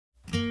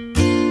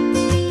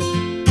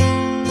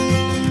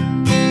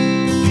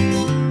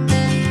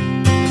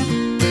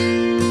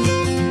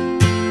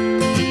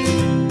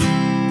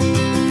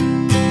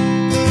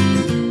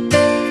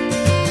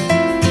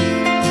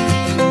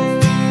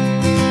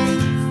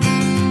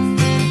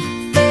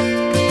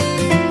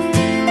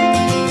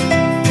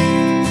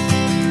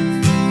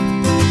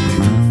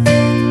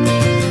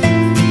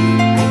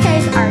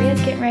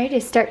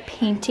start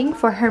painting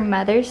for her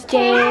Mother's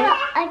Day.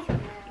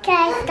 Can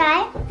I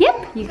start?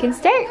 Yep, you can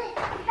start.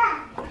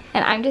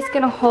 And I'm just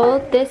gonna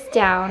hold this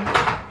down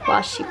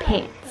while she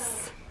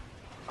paints.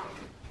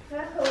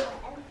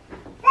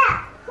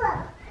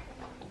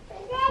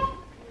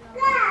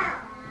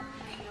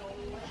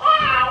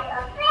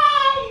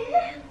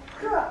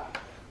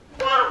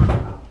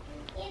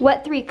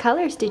 What 3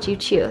 colors did you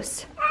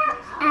choose?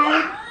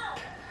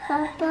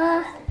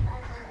 Purple,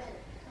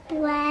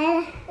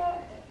 red,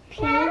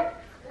 pink.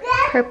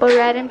 Purple,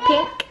 red, and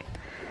pink.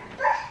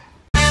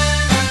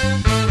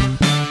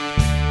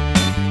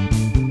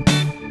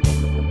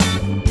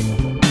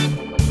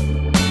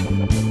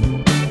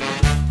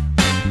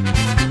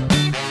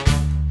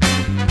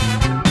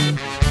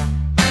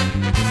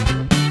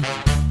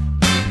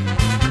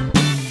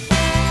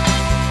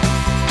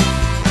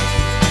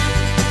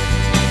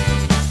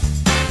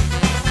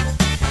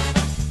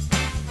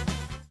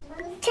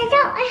 Check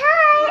out my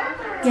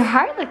heart. Your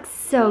heart looks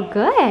so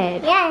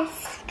good.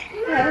 Yes.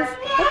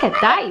 Look at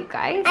that, you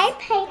guys. I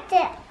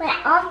painted with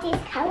all these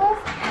colors.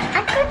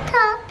 I could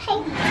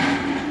paint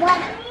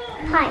one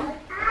heart.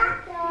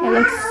 It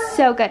looks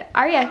so good.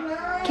 Arya,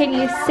 can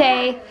you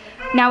say,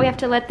 now we have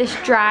to let this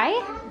dry?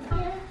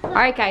 All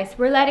right, guys,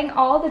 we're letting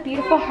all the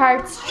beautiful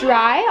hearts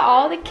dry.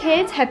 All the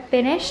kids have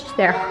finished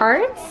their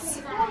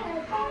hearts.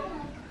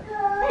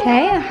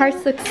 Okay, the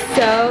hearts look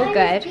so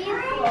good.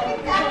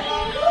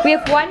 We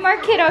have one more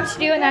kiddo to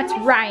do, and that's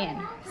Ryan.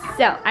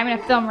 So I'm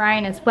gonna film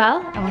Ryan as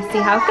well, and we'll see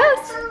how it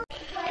goes.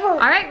 All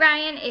right,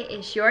 Ryan, it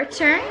is your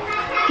turn.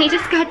 He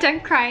just got done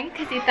crying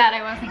because he thought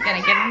I wasn't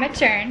gonna give him a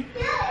turn.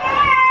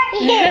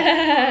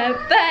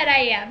 But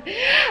I am.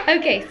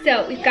 Okay,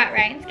 so we've got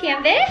Ryan's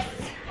canvas.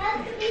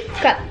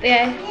 We've got we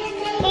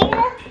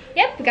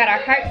got our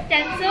heart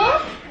stencil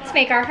to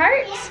make our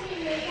heart.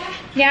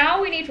 Now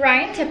we need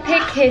Ryan to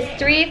pick his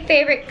 3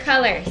 favorite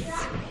colors.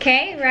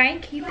 Okay, Ryan,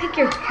 can you pick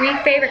your 3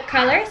 favorite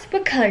colors?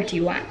 What color do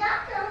you want?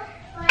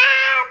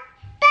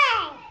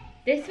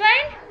 This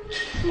one?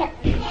 No.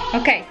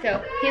 Okay,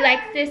 so he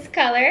likes this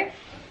color.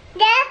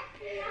 Yeah.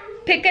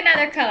 Pick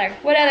another color.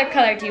 What other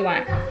color do you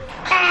want?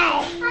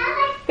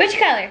 Which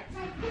color?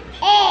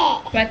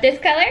 You want this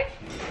color?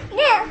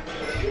 No.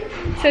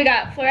 So we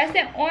got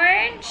fluorescent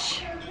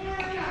orange,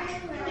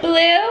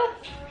 blue,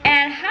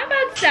 and how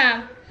about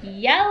some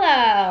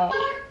yellow?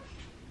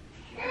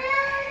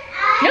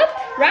 Nope,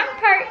 wrong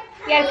part.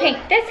 You gotta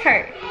paint this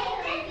heart.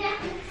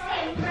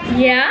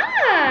 Yeah.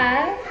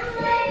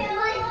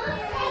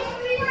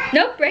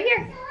 Nope, right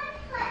here.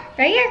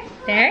 Right here.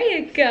 There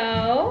you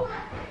go.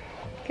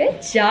 Good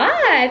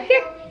job.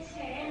 Here.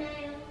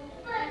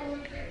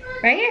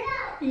 Right here.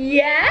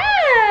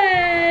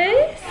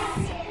 Yes.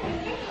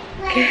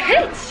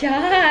 Good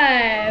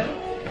job.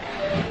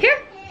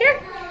 Here,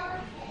 here.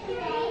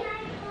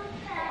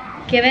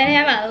 Giving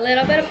him a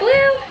little bit of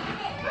blue.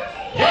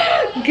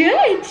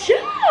 Good job.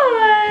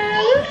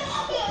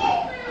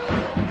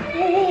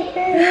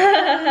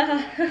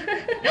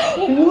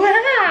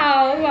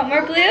 Wow. Want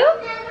more blue?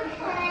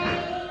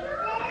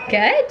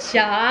 Good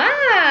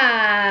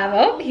job.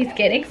 Oh, he's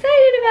getting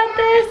excited about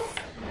this.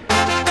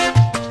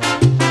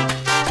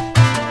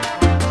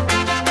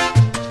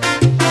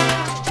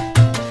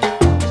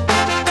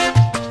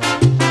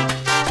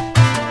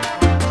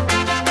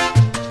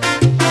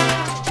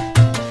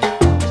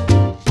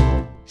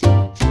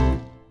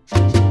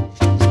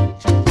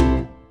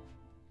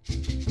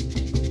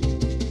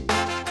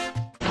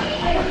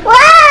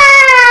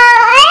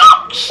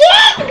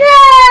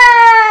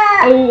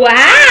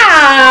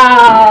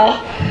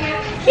 Wow!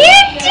 You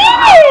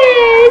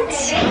did it!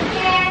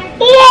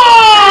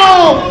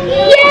 Yay!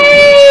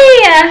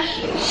 Yay!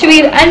 Should we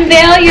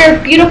unveil your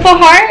beautiful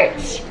heart?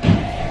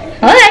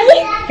 Hold on.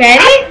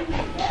 Ready?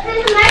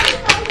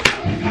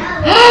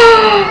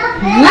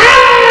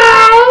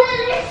 Wow!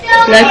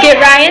 Look at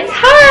Ryan's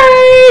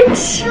heart!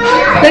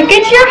 Look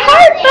at your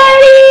heart,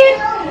 buddy!